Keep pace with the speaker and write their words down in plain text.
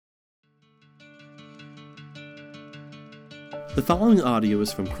The following audio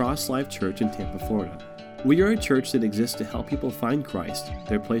is from Cross Life Church in Tampa, Florida. We are a church that exists to help people find Christ,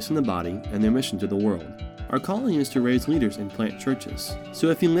 their place in the body, and their mission to the world. Our calling is to raise leaders and plant churches. So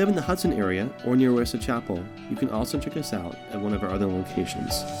if you live in the Hudson area or near West Chapel, you can also check us out at one of our other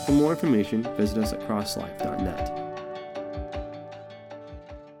locations. For more information, visit us at crosslife.net.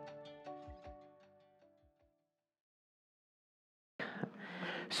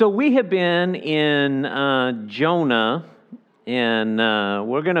 So we have been in Jonah, and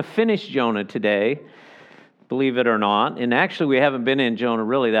we're going to finish Jonah today, believe it or not. And actually, we haven't been in Jonah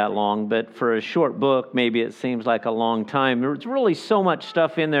really that long, but for a short book, maybe it seems like a long time. There's really so much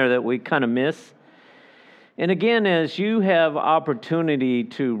stuff in there that we kind of miss. And again, as you have opportunity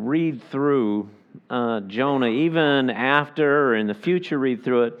to read through Jonah, even after or in the future read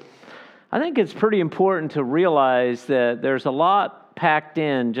through it, I think it's pretty important to realize that there's a lot packed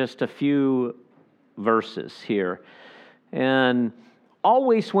in just a few verses here. And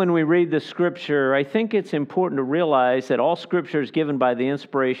always when we read the Scripture, I think it's important to realize that all Scripture is given by the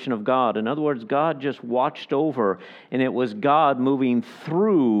inspiration of God. In other words, God just watched over, and it was God moving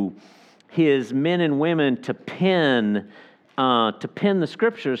through His men and women to pen the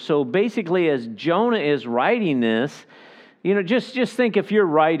Scriptures. So basically, as Jonah is writing this, just think if you're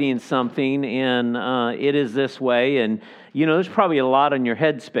writing something and it is this way, and there's probably a lot in your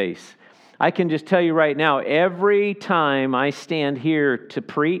headspace. I can just tell you right now, every time I stand here to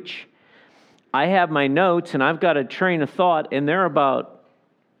preach, I have my notes and I've got a train of thought, and there are about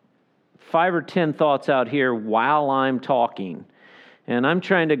 5 or 10 thoughts out here while I'm talking. And I'm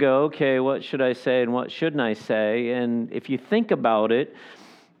trying to go, okay, what should I say and what shouldn't I say? And if you think about it,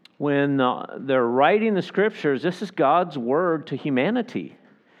 when they're writing the Scriptures, this is God's word to humanity.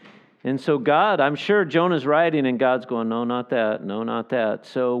 And so God, I'm sure Jonah's writing and God's going, no, not that, no, not that.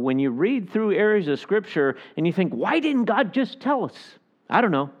 So when you read through areas of Scripture and you think, why didn't God just tell us? I don't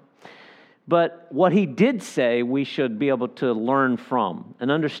know. But what He did say, we should be able to learn from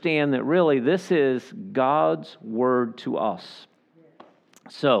and understand that really this is God's word to us.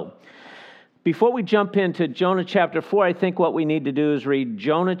 So before we jump into Jonah chapter 4, I think what we need to do is read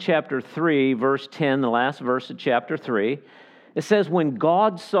Jonah chapter 3, verse 10, the last verse of chapter 3. It says, when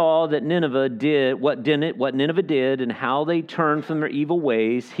God saw that Nineveh did what Nineveh did and how they turned from their evil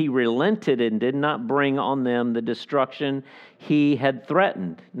ways, He relented and did not bring on them the destruction He had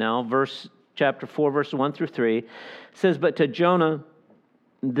threatened. Now, chapter 4, verses 1 through 3 says, but to Jonah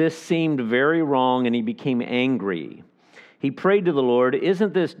this seemed very wrong, and he became angry. He prayed to the Lord,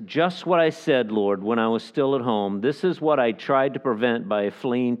 isn't this just what I said, Lord, when I was still at home? This is what I tried to prevent by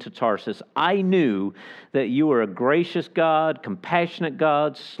fleeing to Tarsus. I knew that you are a gracious God, compassionate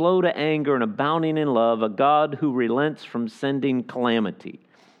God, slow to anger and abounding in love, a God who relents from sending calamity.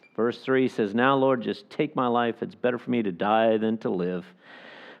 Verse 3 says, now, Lord, just take my life. It's better for me to die than to live.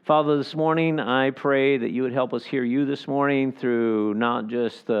 Father, this morning, I pray that you would help us hear you this morning through not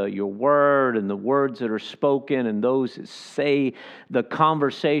just your word and the words that are spoken and those that say the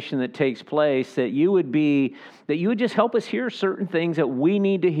conversation that takes place, that you would just help us hear certain things that we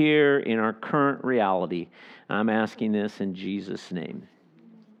need to hear in our current reality. I'm asking this in Jesus' name.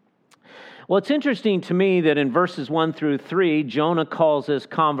 Well, it's interesting to me that in verses 1 through 3, Jonah calls this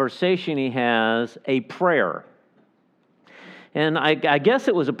conversation he has a prayer. And I guess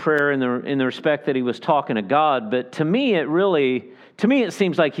it was a prayer in the respect that he was talking to God, but to me it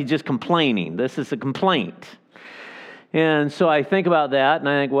seems like he's just complaining. This is a complaint. And so I think about that, and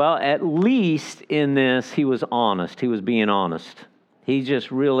I think, well, at least in this, he was honest. He was being honest.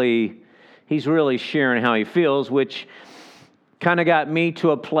 He's really sharing how he feels, which kind of got me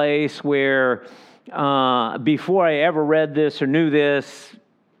to a place where before I ever read this or knew this,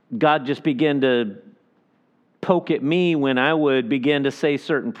 God just began to poke at me when I would begin to say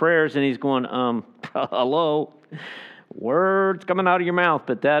certain prayers, and He's going, hello, words coming out of your mouth,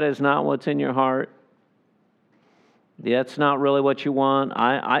 but that is not what's in your heart. That's not really what you want.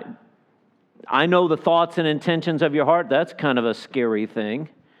 I know the thoughts and intentions of your heart. That's kind of a scary thing.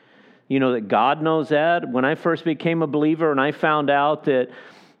 That God knows that. When I first became a believer and I found out that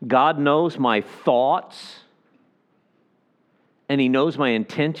God knows my thoughts and He knows my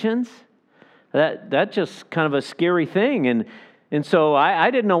intentions, That's just kind of a scary thing. And so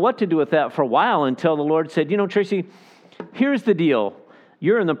I didn't know what to do with that for a while until the Lord said, Tracy, here's the deal.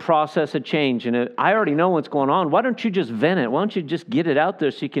 You're in the process of change, and I already know what's going on. Why don't you just vent it? Why don't you just get it out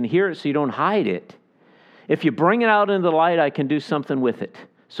there so you can hear it so you don't hide it? If you bring it out into the light, I can do something with it.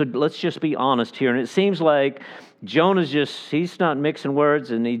 So let's just be honest here. And it seems like Jonah's he's not mixing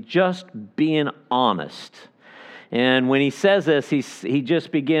words, and he's just being honest. And when he says this, he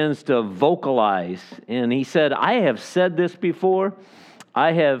just begins to vocalize. And he said, I have said this before.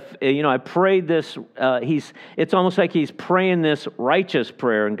 I prayed this. It's almost like he's praying this righteous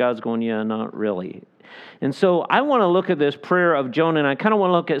prayer. And God's going, yeah, not really. And so I want to look at this prayer of Jonah, and I kind of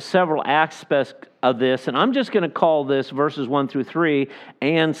want to look at several aspects of this. And I'm just going to call this verses 1 through 3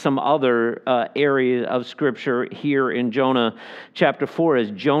 and some other areas of Scripture here in Jonah chapter 4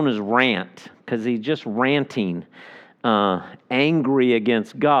 as Jonah's rant, because he's just ranting, angry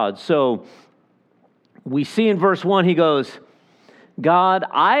against God. So we see in verse 1, he goes, God,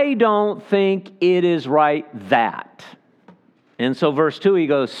 I don't think it is right that. And so verse 2, he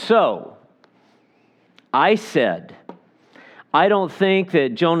goes, so I said, I don't think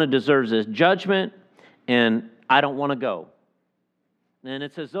that Jonah deserves this judgment, and I don't want to go. And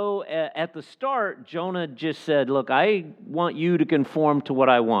it's as though at the start, Jonah just said, look, I want you to conform to what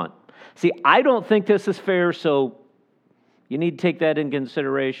I want. See, I don't think this is fair, so you need to take that in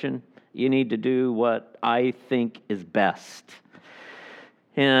consideration. You need to do what I think is best.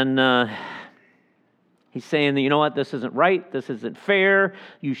 And he's saying that, you know what, this isn't right, this isn't fair,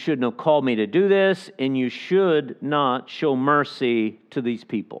 you shouldn't have called me to do this, and you should not show mercy to these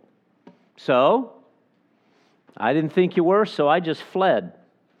people. So, I didn't think you were, so I just fled.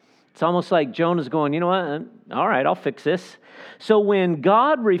 It's almost like Jonah's going, you know what, all right, I'll fix this. So when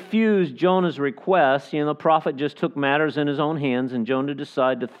God refused Jonah's request, the prophet just took matters in his own hands, and Jonah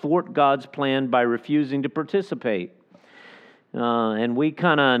decided to thwart God's plan by refusing to participate. And we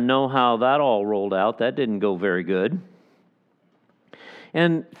kind of know how that all rolled out. That didn't go very good.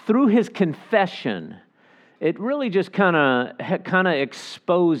 And through his confession, it really just kind of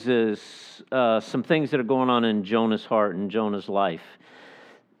exposes some things that are going on in Jonah's heart and Jonah's life.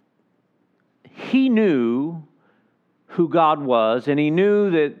 He knew who God was, and he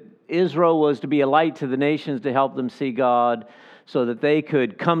knew that Israel was to be a light to the nations to help them see God, so that they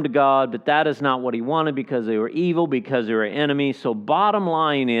could come to God, but that is not what he wanted because they were evil, because they were enemies. So bottom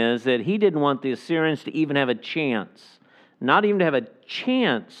line is that he didn't want the Assyrians to even have a chance, not even to have a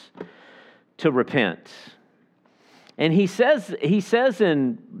chance to repent. And he says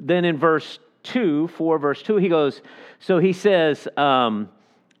then in verse 2, he goes, so he says,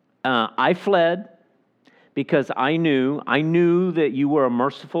 I fled because I knew that you were a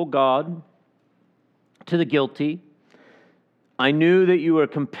merciful God to the guilty. I knew that you were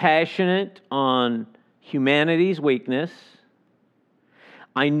compassionate on humanity's weakness.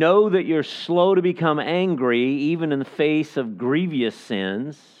 I know that you're slow to become angry, even in the face of grievous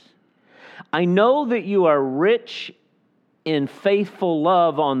sins. I know that you are rich in faithful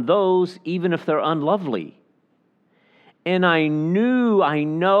love on those, even if they're unlovely. And I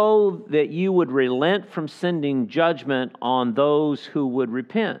know that you would relent from sending judgment on those who would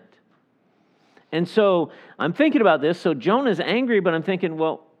repent. And so I'm thinking about this. So Jonah's angry, but I'm thinking,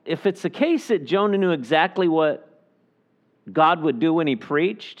 well, if it's the case that Jonah knew exactly what God would do when he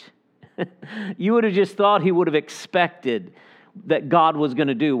preached, you would have just thought he would have expected that God was going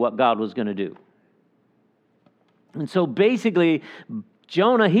to do what God was going to do. And so basically,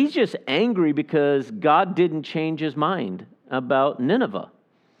 Jonah, he's just angry because God didn't change his mind about Nineveh.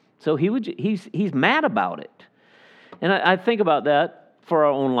 So he's mad about it. And I think about that for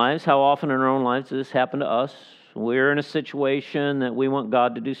our own lives. How often in our own lives does this happen to us? We're in a situation that we want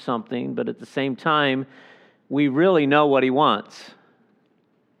God to do something, but at the same time, we really know what he wants.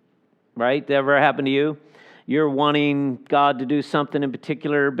 Right? That ever happened to you? You're wanting God to do something in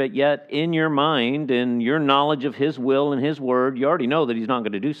particular, but yet in your mind and your knowledge of his will and his word, you already know that he's not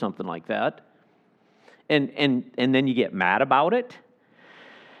going to do something like that. And then you get mad about it.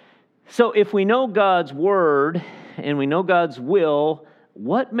 So if we know God's word and we know God's will,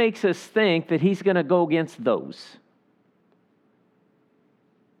 what makes us think that he's going to go against those?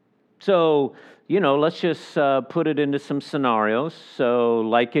 So, let's just put it into some scenarios. So,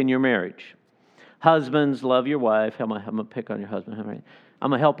 like in your marriage. Husbands, love your wife. I'm going to pick on your husband. I'm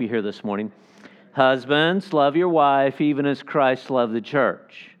going to help you here this morning. Husbands, love your wife, even as Christ loved the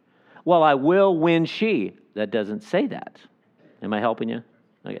church. Well, I will when she. That doesn't say that. Am I helping you?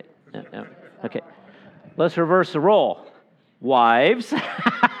 Okay. Yeah. Okay. Let's reverse the role. Wives,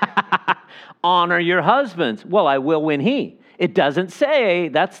 honor your husbands. Well, I will when he. It doesn't say,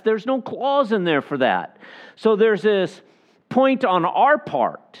 there's no clause in there for that. So there's this point on our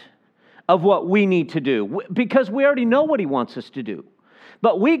part of what we need to do, because we already know what he wants us to do.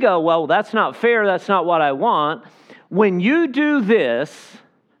 But we go, well, that's not fair, that's not what I want. When you do this,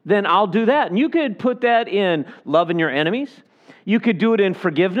 then I'll do that. And you could put that in loving your enemies. You could do it in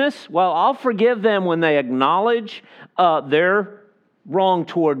forgiveness. Well, I'll forgive them when they acknowledge their wrong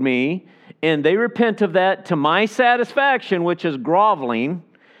toward me, and they repent of that to my satisfaction, which is groveling,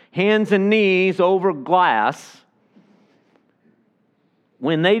 hands and knees over glass,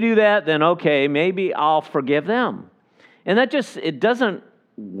 when they do that, then okay, maybe I'll forgive them. And it doesn't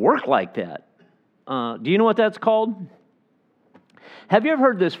work like that. Do you know what that's called? Have you ever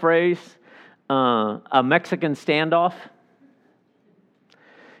heard this phrase, a Mexican standoff?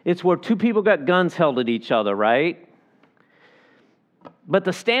 It's where two people got guns held at each other, right? But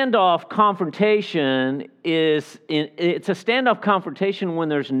the standoff confrontation it's a standoff confrontation when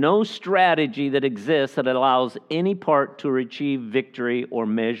there's no strategy that exists that allows any part to achieve victory or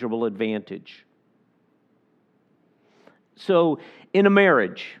measurable advantage. So in a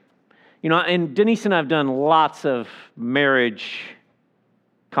marriage, and Denise and I have done lots of marriage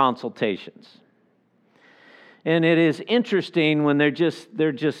consultations. And it is interesting when they're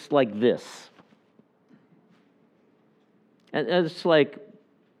just like this. And it's like,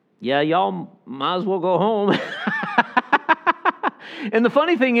 yeah, y'all might as well go home. And the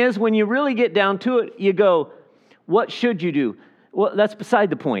funny thing is, when you really get down to it, you go, what should you do? Well, that's beside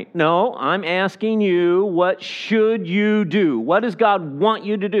the point. No, I'm asking you, what should you do? What does God want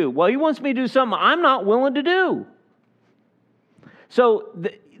you to do? Well, He wants me to do something I'm not willing to do. So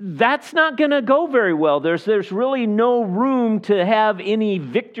that's not going to go very well. There's really no room to have any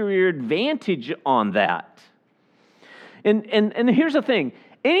victory or advantage on that. And here's the thing.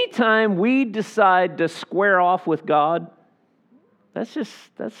 Anytime we decide to square off with God, that's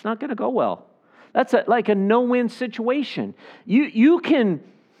not going to go well. That's like a no-win situation. You can.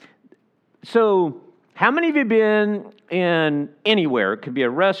 So, how many of you been in anywhere? It could be a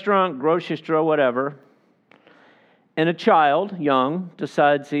restaurant, grocery store, whatever. And a child, young,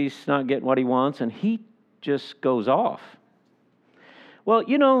 decides he's not getting what he wants, and he just goes off. Well,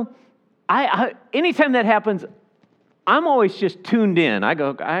 I anytime that happens, I'm always just tuned in. I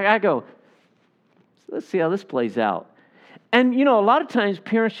go, let's see how this plays out. And a lot of times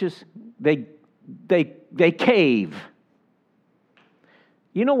parents just they cave.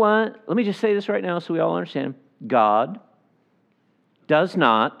 You know what? Let me just say this right now so we all understand. God does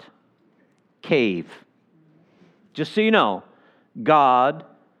not cave. Just so you know, God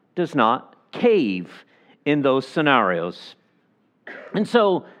does not cave in those scenarios. And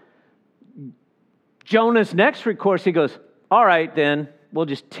so Jonah's next recourse, he goes, all right, then, we'll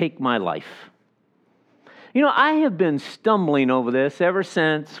just take my life. I have been stumbling over this ever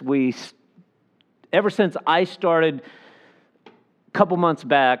since I started a couple months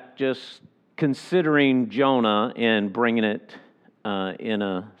back just considering Jonah and bringing it in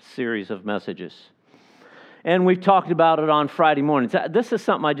a series of messages. And we've talked about it on Friday mornings. This is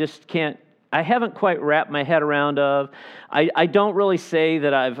something I haven't quite wrapped my head around of. I don't really say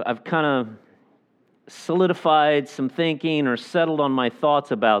that I've kind of solidified some thinking or settled on my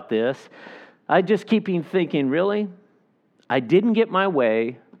thoughts about this. I just keep thinking, really? I didn't get my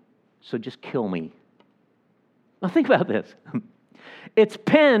way, so just kill me. Now think about this. It's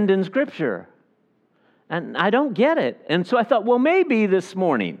penned in Scripture, and I don't get it. And so I thought, well, maybe this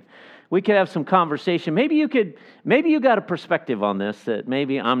morning we could have some conversation. Maybe you got a perspective on this that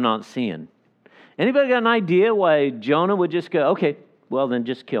maybe I'm not seeing. Anybody got an idea why Jonah would just go, okay, well then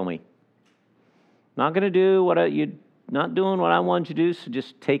just kill me. Not going to do not doing what I wanted you to do, so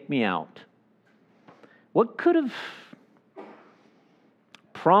just take me out. What could have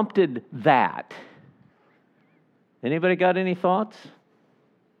prompted that? Anybody got any thoughts?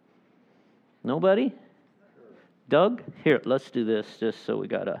 Nobody? Doug? Here, let's do this just so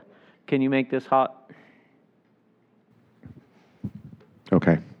can you make this hot?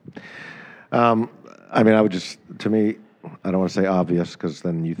 Okay. I would just, to me, I don't want to say obvious because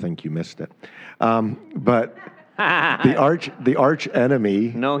then you think you missed it. But the arch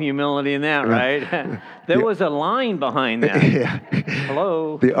enemy. No humility in that, right? There was a line behind that. Yeah.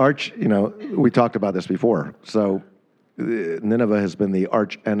 Hello. The arch, we talked about this before. So Nineveh has been the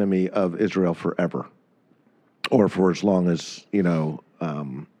arch enemy of Israel forever, or for as long as,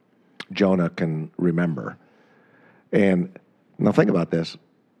 Jonah can remember. And now think about this.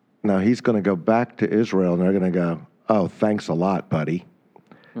 Now he's going to go back to Israel and they're going to go, oh, thanks a lot, buddy.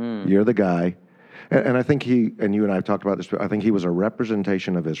 You're the guy. And I think and you and I have talked about this, I think he was a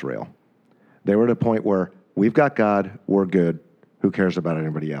representation of Israel. They were at a point where we've got God, we're good, who cares about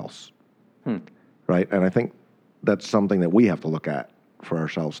anybody else? Right? And I think that's something that we have to look at for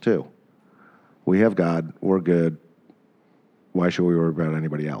ourselves too. We have God, we're good, why should we worry about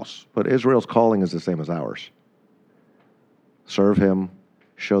anybody else? But Israel's calling is the same as ours. Serve him,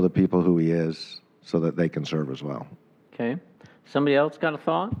 show the people who he is, so that they can serve as well. Okay. Somebody else got a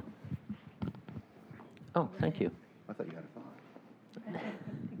thought? Oh, thank you. I thought you had a thought.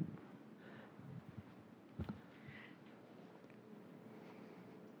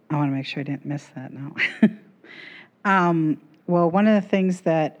 want to make sure I didn't miss that now. Well, one of the things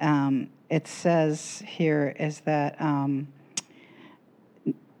that it says here is that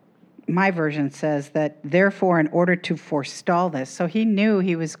my version says that, therefore, in order to forestall this, so he knew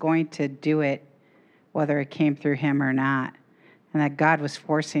he was going to do it, whether it came through him or not, and that God was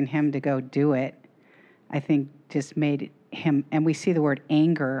forcing him to go do it, I think just made him, and we see the word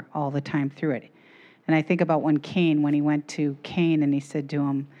anger all the time through it. And I think about when he went to Cain and he said to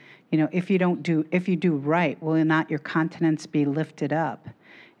him, if you do right, will not your countenance be lifted up?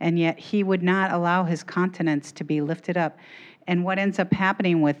 And yet he would not allow his countenance to be lifted up. And what ends up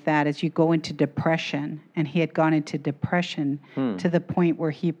happening with that is you go into depression, and he had gone into depression to the point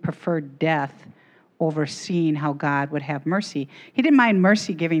where he preferred death over seeing how God would have mercy. He didn't mind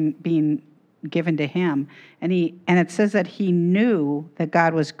mercy being given to him, and it says that he knew that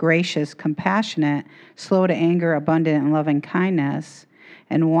God was gracious, compassionate, slow to anger, abundant in loving kindness,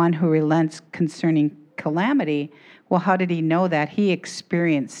 and one who relents concerning calamity. Well, how did he know that? He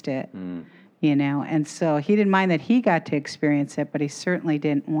experienced it. And so he didn't mind that he got to experience it, but he certainly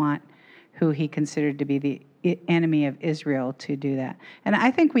didn't want who he considered to be the enemy of Israel to do that. And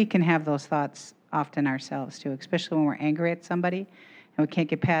I think we can have those thoughts often ourselves too, especially when we're angry at somebody and we can't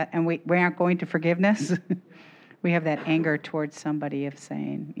get past, and we aren't going to forgiveness. We have that anger towards somebody of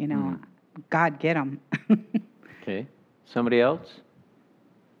saying, God, get them. Okay. Somebody else?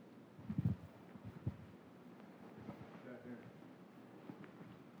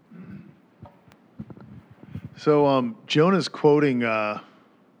 So Jonah's quoting out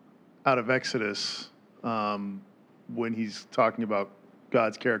of Exodus when he's talking about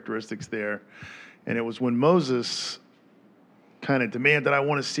God's characteristics there. And it was when Moses kind of demanded, I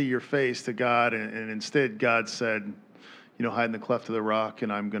want to see your face to God. And instead God said, hide in the cleft of the rock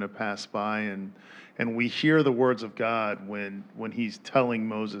and I'm going to pass by. And we hear the words of God when he's telling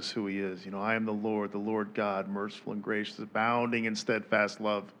Moses who he is. I am the Lord God, merciful and gracious, abounding in steadfast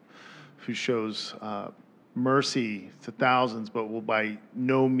love, who shows mercy to thousands, but will by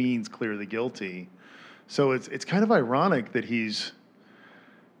no means clear the guilty. So it's kind of ironic that he's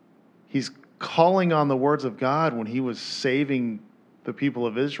calling on the words of God when he was saving the people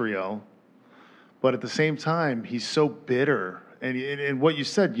of Israel, but at the same time he's so bitter. And what you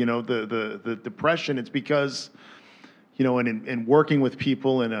said, the depression, it's because, in working with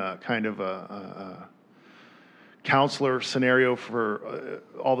people in a kind of a counselor scenario for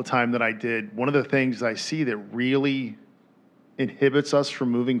all the time that I did, one of the things I see that really inhibits us from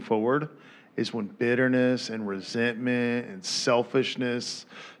moving forward is when bitterness and resentment and selfishness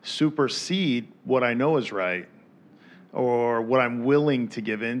supersede what I know is right or what I'm willing to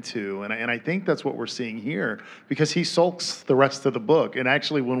give into. And I think that's what we're seeing here, because he sulks the rest of the book. And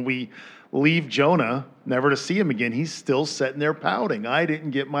actually, when we leave Jonah, never to see him again, he's still sitting there pouting. I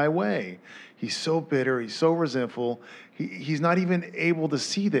didn't get my way. He's so bitter. He's so resentful. He's not even able to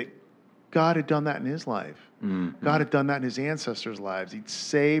see that God had done that in his life. Mm-hmm. God had done that in his ancestors' lives. He'd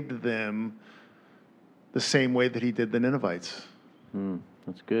saved them the same way that he did the Ninevites.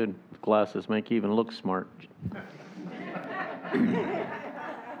 That's good. Glasses make you even look smart.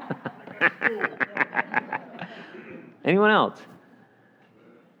 Anyone else?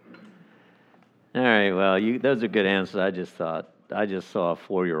 All right, well, those are good answers. I just saw a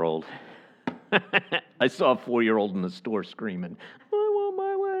 4-year-old. I saw a 4-year-old in the store screaming, I want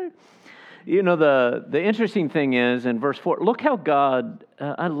my way. The interesting thing is in verse 4, look how God,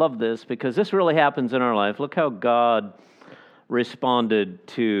 I love this because this really happens in our life. Look how God responded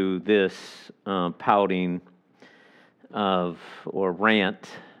to this pouting or rant,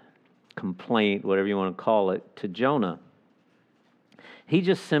 complaint, whatever you want to call it, to Jonah. He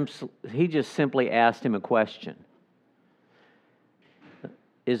just simply asked him a question.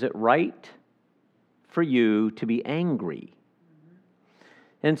 Is it right for you to be angry?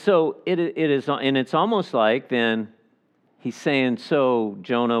 And so it is, and it's almost like then he's saying, so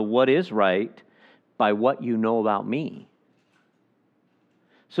Jonah, what is right by what you know about me?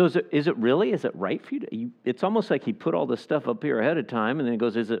 So is it right for you to, it's almost like he put all this stuff up here ahead of time, and then he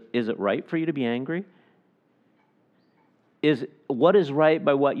goes, is it right for you to be angry? What is right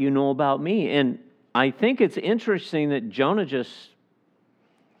by what you know about me? And I think it's interesting that Jonah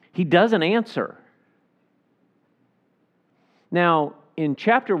he doesn't answer. Now, in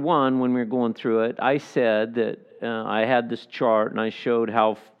chapter 1, when we were going through it, I said that I had this chart and I showed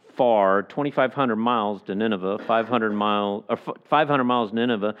how far, 2,500 miles to Nineveh, 500 miles to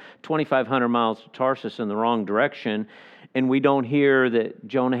Nineveh, 2,500 miles to Tarsus in the wrong direction, and we don't hear that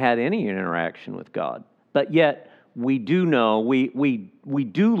Jonah had any interaction with God. But yet, we do know, we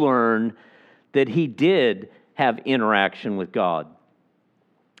do learn that he did have interaction with God.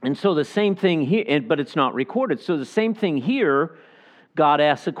 And so the same thing here, but it's not recorded. So the same thing here, God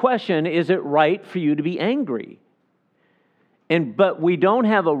asks the question, is it right for you to be angry? But we don't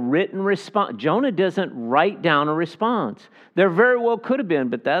have a written response. Jonah doesn't write down a response. There very well could have been,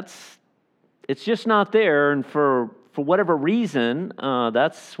 but it's just not there. And for whatever reason,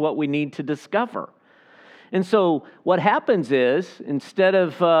 that's what we need to discover. And so what happens is, instead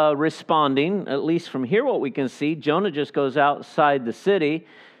of responding, at least from here what we can see, Jonah just goes outside the city,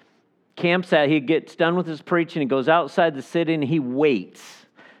 camps out, he gets done with his preaching, he goes outside the city and he waits,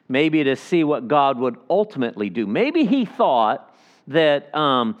 maybe to see what God would ultimately do. Maybe he thought that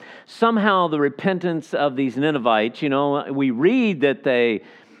somehow the repentance of these Ninevites, we read that they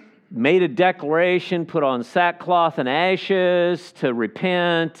made a declaration, put on sackcloth and ashes to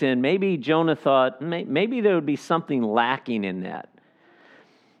repent, and maybe Jonah thought maybe there would be something lacking in that,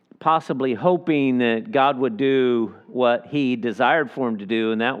 possibly hoping that God would do what he desired for him to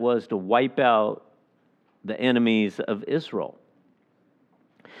do, and that was to wipe out the enemies of Israel.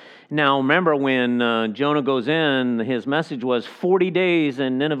 Now, remember when Jonah goes in, his message was 40 days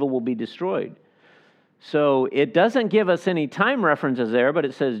and Nineveh will be destroyed. So it doesn't give us any time references there, but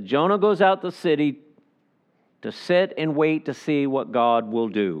it says Jonah goes out the city to sit and wait to see what God will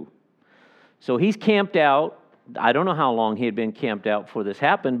do. So he's camped out. I don't know how long he had been camped out before this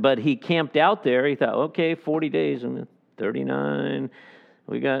happened, but he camped out there. He thought, okay, 40 days, 39,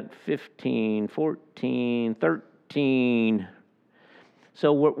 we got 15, 14, 13.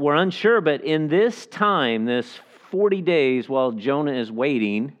 So we're unsure, but in this time, this 40 days while Jonah is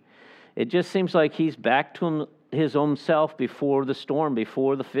waiting, it just seems like he's back to his own self before the storm,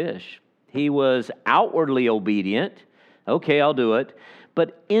 before the fish. He was outwardly obedient. Okay, I'll do it.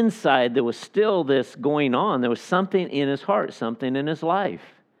 But inside, there was still this going on. There was something in his heart, something in his life.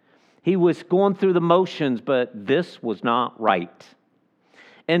 He was going through the motions, but this was not right.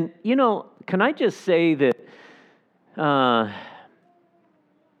 And, can I just say that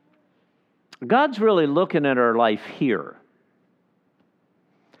God's really looking at our life here.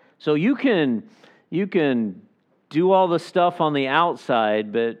 So you can do all the stuff on the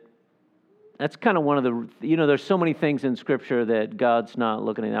outside, but that's kind of one of the, there's so many things in Scripture that God's not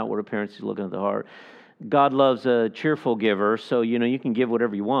looking at outward appearance, He's looking at the heart. God loves a cheerful giver, so, you can give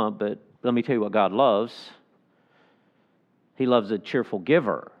whatever you want, but let me tell you what God loves. He loves a cheerful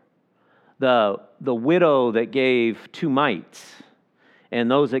giver. The widow that gave 2 mites, and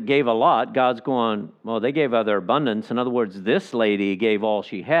those that gave a lot, God's going, well, they gave out their abundance. In other words, this lady gave all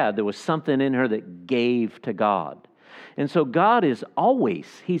she had. There was something in her that gave to God. And so God is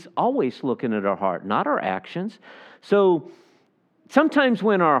He's always looking at our heart, not our actions. So sometimes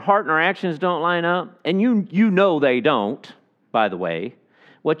when our heart and our actions don't line up, and you know they don't, by the way,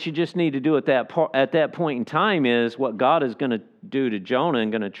 what you just need to do at that point in time is what God is going to do to Jonah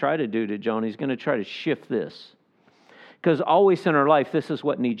and going to try to do to Jonah. He's going to try to shift this. Because always in our life, this is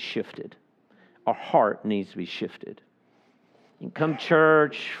what needs shifted. Our heart needs to be shifted. You can come to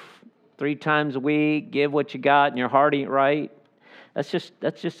church 3 times a week, give what you got, and your heart ain't right. That's just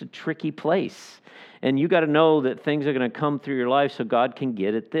a tricky place. And you got to know that things are going to come through your life so God can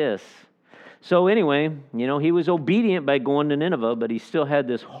get at this. So anyway, he was obedient by going to Nineveh, but he still had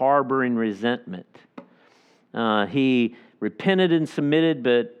this harboring resentment. He repented and submitted,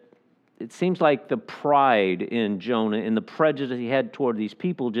 but it seems like the pride in Jonah and the prejudice he had toward these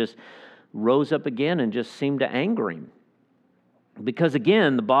people just rose up again and just seemed to anger him. Because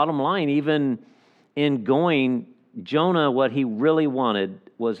again, the bottom line, even in going, Jonah, what he really wanted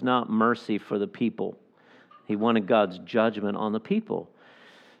was not mercy for the people. He wanted God's judgment on the people.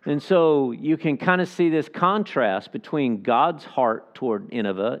 And so you can kind of see this contrast between God's heart toward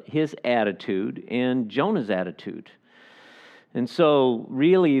Nineveh, his attitude, and Jonah's attitude. And so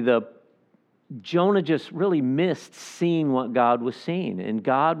really Jonah just really missed seeing what God was seeing. And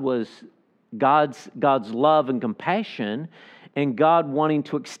God's love and compassion, and God wanting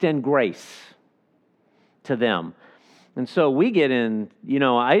to extend grace to them. And so we get in,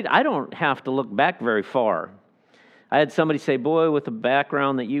 I don't have to look back very far. I had somebody say, boy, with the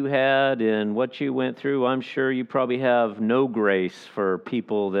background that you had and what you went through, I'm sure you probably have no grace for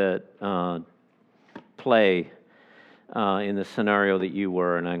people that play in the scenario that you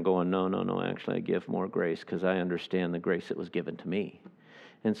were. And I'm going, no, actually I give more grace because I understand the grace that was given to me.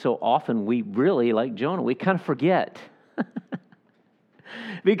 And so often we really, like Jonah, we kind of forget.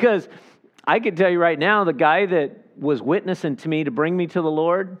 Because I can tell you right now, the guy that was witnessing to me to bring me to the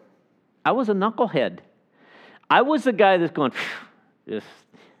Lord, I was a knucklehead. I was the guy that's going, just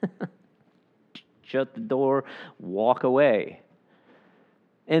shut the door, walk away.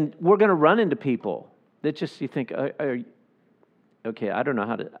 And we're going to run into people that just, you think, okay, I don't know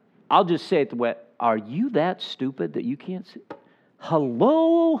how to, I'll just say it the way, are you that stupid that you can't see?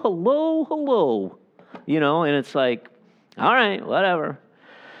 Hello, hello, hello. And it's like, all right, whatever.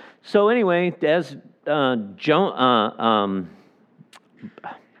 So anyway, as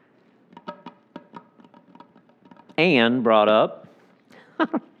Anne brought up,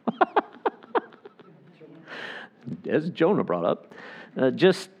 as Jonah brought up,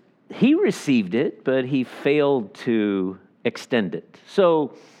 he received it, but he failed to extend it.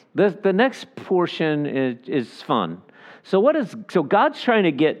 So the next portion is fun. So God's trying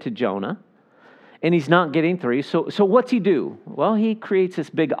to get to Jonah, and he's not getting through. So what's he do? Well, he creates this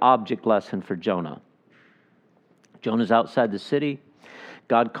big object lesson for Jonah. Jonah's outside the city.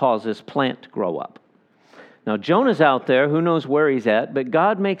 God calls this plant to grow up. Now, Jonah's out there. Who knows where he's at? But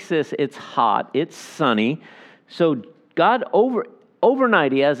God makes this, it's hot, it's sunny. So God,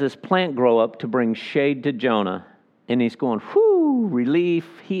 overnight, he has this plant grow up to bring shade to Jonah. And he's going, whoo, relief.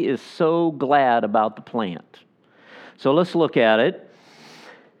 He is so glad about the plant. So let's look at it.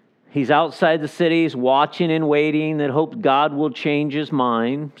 He's outside the city, he's watching and waiting that hopes God will change his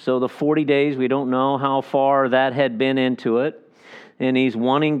mind. So the 40 days, we don't know how far that had been into it. And he's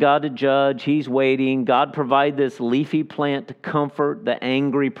wanting God to judge. He's waiting. God provide this leafy plant to comfort the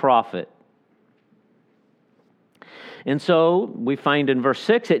angry prophet. And so we find in verse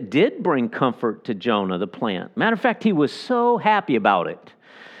 6, it did bring comfort to Jonah, the plant. Matter of fact, he was so happy about it.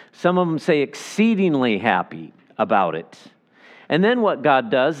 Some of them say exceedingly happy about it. And then what God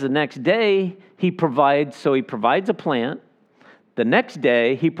does, the next day, he provides a plant. The next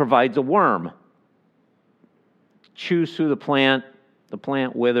day, he provides a worm. Chews through the plant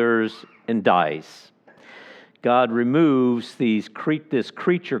withers and dies. God removes this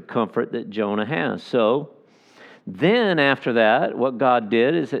creature comfort that Jonah has. So then after that, what God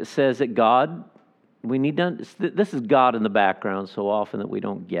did is it says that this is God in the background so often that we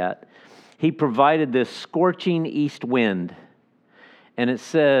don't get. He provided this scorching east wind. And it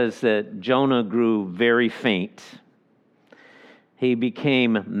says that Jonah grew very faint. He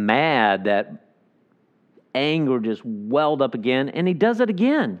became mad, that anger just welled up again, and he does it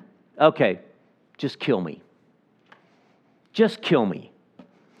again. Okay, just kill me. Just kill me.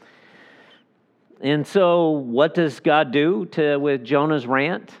 And so what does God do with Jonah's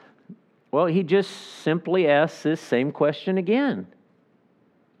rant? Well, he just simply asks this same question again.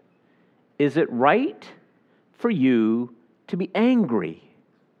 Is it right for you to be angry?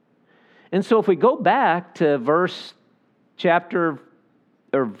 And so if we go back to chapter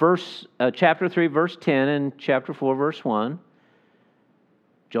 3, verse 10, and chapter 4, verse 1,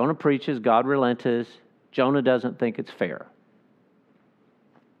 Jonah preaches, God relents. Jonah doesn't think it's fair.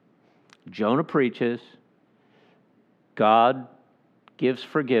 Jonah preaches, God gives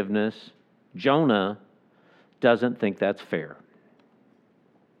forgiveness. Jonah doesn't think that's fair.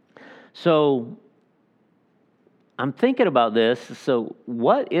 So I'm thinking about this. So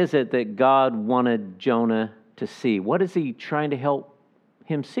what is it that God wanted Jonah to see? What is he trying to help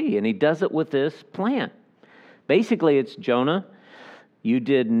him see? And he does it with this plant. Basically, it's Jonah, you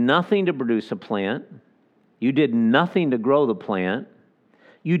did nothing to produce a plant. You did nothing to grow the plant.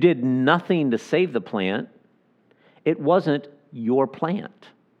 You did nothing to save the plant. It wasn't your plant.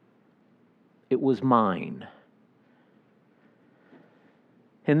 It was mine.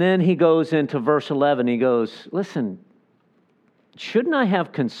 And then he goes into verse 11. He goes, listen, shouldn't I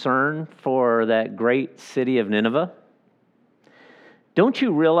have concern for that great city of Nineveh? Don't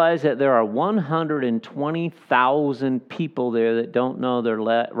you realize that there are 120,000 people there that don't know their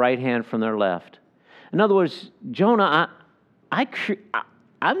right hand from their left? In other words, Jonah,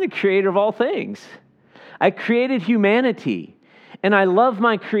 I'm the creator of all things. I created humanity, and I love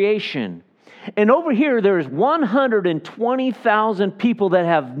my creation. And over here, there's 120,000 people that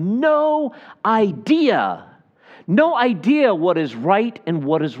have no idea what is right and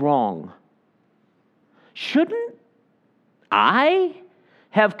what is wrong. Shouldn't I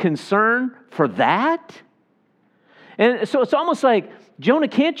have concern for that? And so it's almost like, Jonah,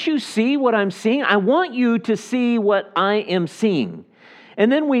 can't you see what I'm seeing? I want you to see what I am seeing. And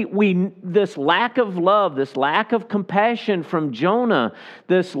then we this lack of love, this lack of compassion from Jonah,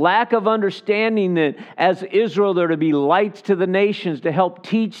 this lack of understanding that as Israel they're to be lights to the nations to help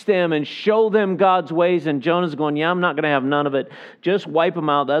teach them and show them God's ways. And Jonah's going, yeah, I'm not going to have none of it. Just wipe them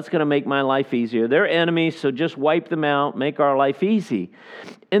out. That's going to make my life easier. They're enemies, so just wipe them out, make our life easy.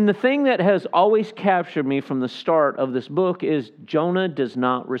 And the thing that has always captured me from the start of this book is Jonah does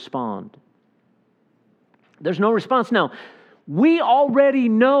not respond. There's no response. Now, we already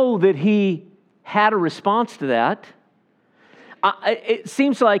know that he had a response to that. It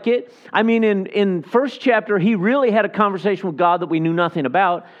seems like it. I mean, in first chapter, he really had a conversation with God that we knew nothing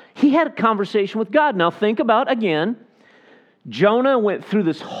about. He had a conversation with God. Now think about, again, Jonah went through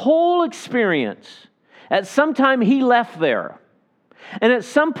this whole experience. At some time, he left there. And at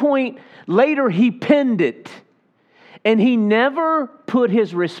some point later, he penned it. And he never put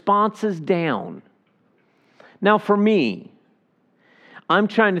his responses down. Now, for me, I'm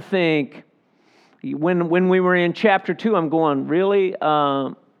trying to think, when we were in chapter 2, I'm going, really?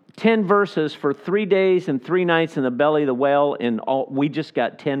 10 verses for 3 days and 3 nights in the belly of the whale, and we just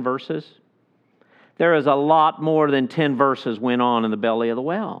got 10 verses? There is a lot more than 10 verses went on in the belly of the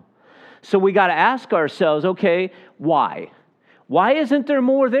whale. So we got to ask ourselves, okay, why? Why isn't there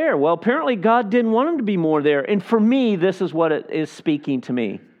more there? Well, apparently God didn't want him to be more there. And for me, this is what it is speaking to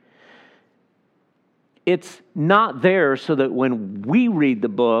me. It's not there so that when we read the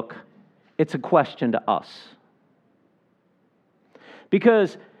book, it's a question to us.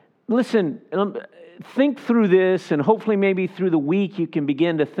 Because, listen, think through this, and hopefully maybe through the week you can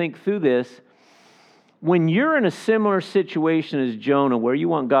begin to think through this. When you're in a similar situation as Jonah, where you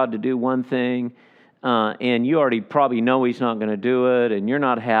want God to do one thing, and you already probably know he's not going to do it, and you're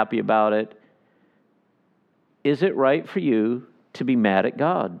not happy about it, is it right for you to be mad at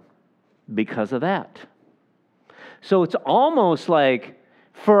God because of that? So it's almost like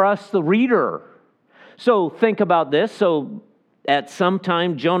for us, the reader. So think about this. So at some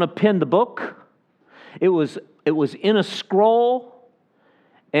time, Jonah penned the book. It was in a scroll,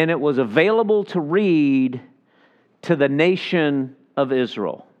 and it was available to read to the nation of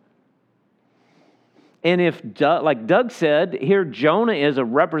Israel. And if, like Doug said, here Jonah is a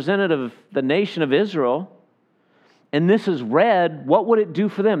representative of the nation of Israel, and this is read, what would it do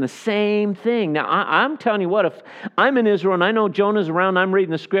for them? The same thing. Now, I'm telling you what, if I'm in Israel and I know Jonah's around, I'm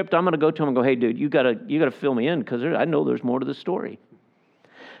reading the script, I'm going to go to him and go, hey, dude, you got to fill me in because I know there's more to the story.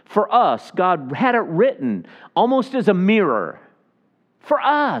 For us, God had it written almost as a mirror for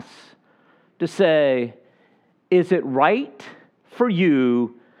us to say, is it right for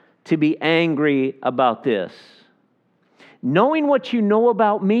you to be angry about this? Knowing what you know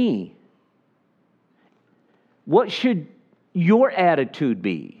about me, what should your attitude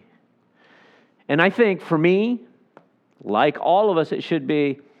be? And I think for me, like all of us, it should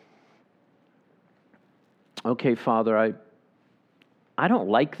be, okay, Father, I don't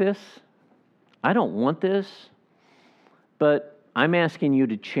like this. I don't want this. But I'm asking you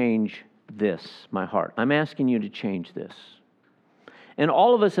to change this, my heart. I'm asking you to change this. And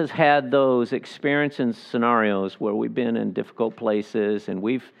all of us has had those experiences and scenarios where we've been in difficult places and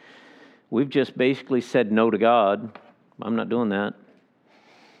we've just basically said no to God. I'm not doing that.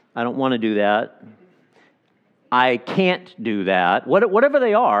 I don't want to do that. I can't do that. Whatever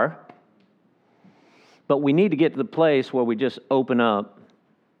they are. But we need to get to the place where we just open up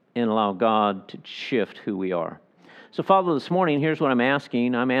and allow God to shift who we are. So, Father, this morning, here's what I'm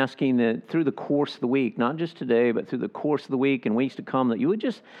asking. I'm asking that through the course of the week, not just today, but through the course of the week and weeks to come, that you would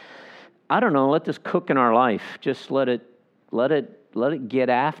just, I don't know, let this cook in our life. Just let it get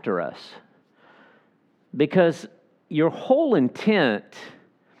after us. Because your whole intent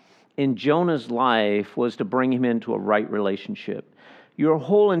in Jonah's life was to bring him into a right relationship. Your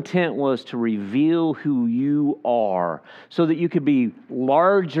whole intent was to reveal who you are so that you could be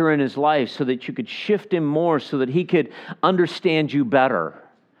larger in his life, so that you could shift him more, so that he could understand you better,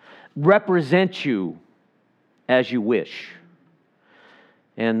 represent you as you wish.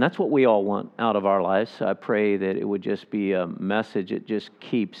 And that's what we all want out of our lives. So I pray that it would just be a message that just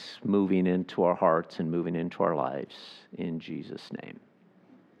keeps moving into our hearts and moving into our lives. In Jesus' name.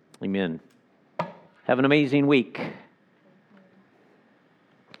 Amen. Have an amazing week.